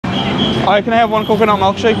Alright, can I have one coconut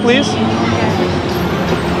milkshake, please?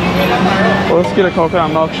 Well, let's get a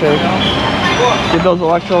coconut milkshake. Get those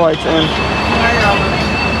electrolytes in.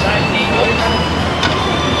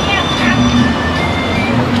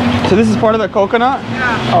 So this is part of the coconut?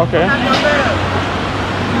 Yeah. Okay.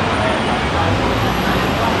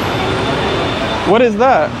 What is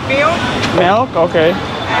that? Milk. Milk? Okay.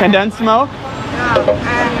 Condensed milk? Yeah.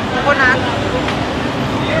 And coconut.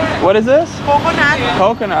 What is this? Coconut.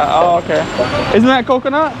 Coconut. Oh, okay. Isn't that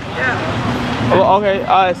coconut? Yeah. Oh, okay.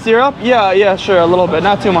 Syrup? Yeah, yeah, sure. A little bit.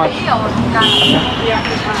 Not too much. Okay.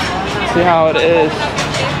 See how it is.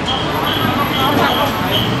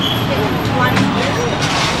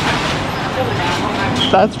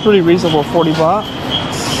 That's pretty reasonable, 40 baht.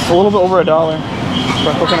 It's a little bit over $1 for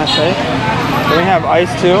a coconut shake. Then we have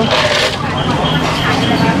ice too.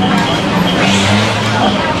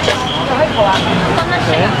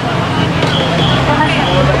 Okay.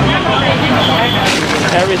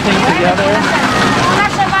 Everything together.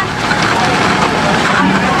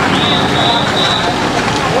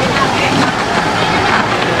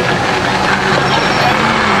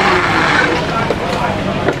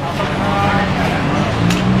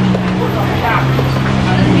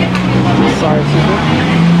 Sorry, excuse me.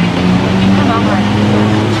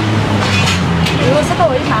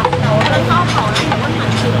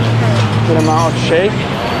 Good amount of shake.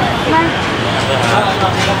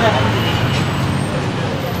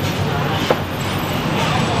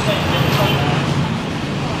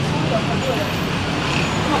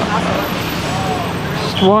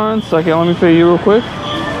 Just 1 second, let me pay you real quick.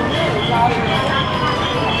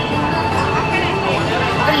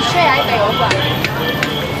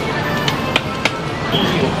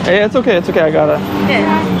 Hey, it's okay, I got it.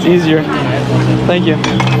 It's easier. Thank you.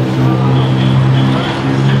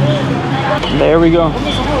 There we go.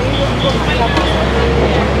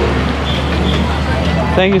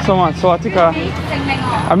 Thank you so much. Swatika.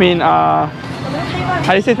 I mean, how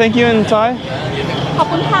do you say thank you in Thai?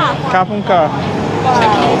 Kapunka.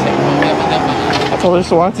 I told her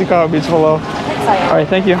Swatika would be hello. Alright,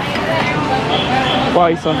 thank you. Wow,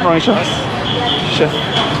 you so wrong shot. Shit.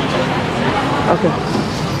 Okay.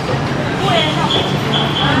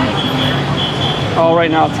 All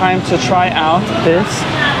right, now time to try out this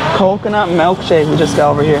coconut milkshake we just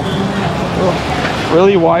got over here.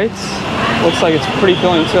 Really white. Looks like it's pretty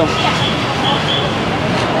filling too.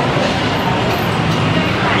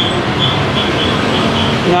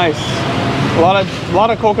 Nice. A lot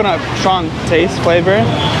of coconut, strong taste, flavor.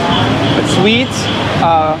 It's sweet.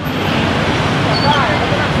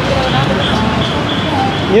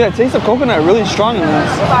 Yeah, the taste of coconut really strong in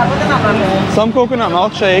this. Some coconut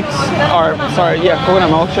milkshakes coconut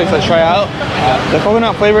milkshakes I try out. The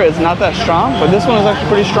coconut flavor is not that strong, but this one is actually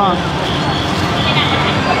pretty strong.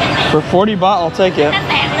 For 40 baht, I'll take it.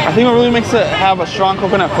 I think what really makes it have a strong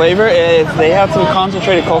coconut flavor is they have some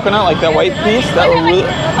concentrated coconut, like that white piece.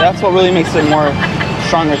 That's what really makes it more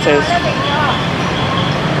stronger taste.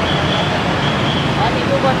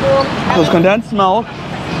 So it's condensed milk,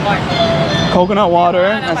 coconut water,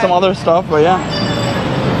 and some other stuff, but yeah,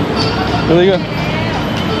 really good.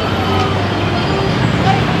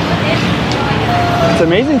 It's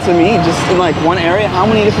amazing to me, just in like one area, how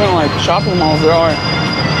many different like shopping malls there are.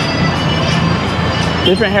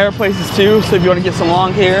 Different hair places too, so if you want to get some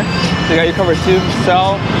long hair, they got you covered too.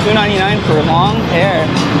 Sell $2.99 for long hair.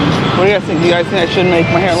 What do you guys think? Do you guys think I should make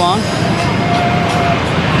my hair long?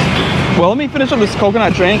 Well, let me finish up this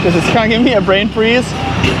coconut drink because it's kind of giving me a brain freeze.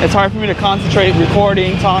 It's hard for me to concentrate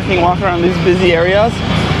recording, talking, walking around these busy areas.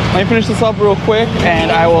 Let me finish this up real quick and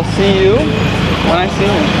I will see you when I see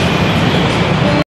you.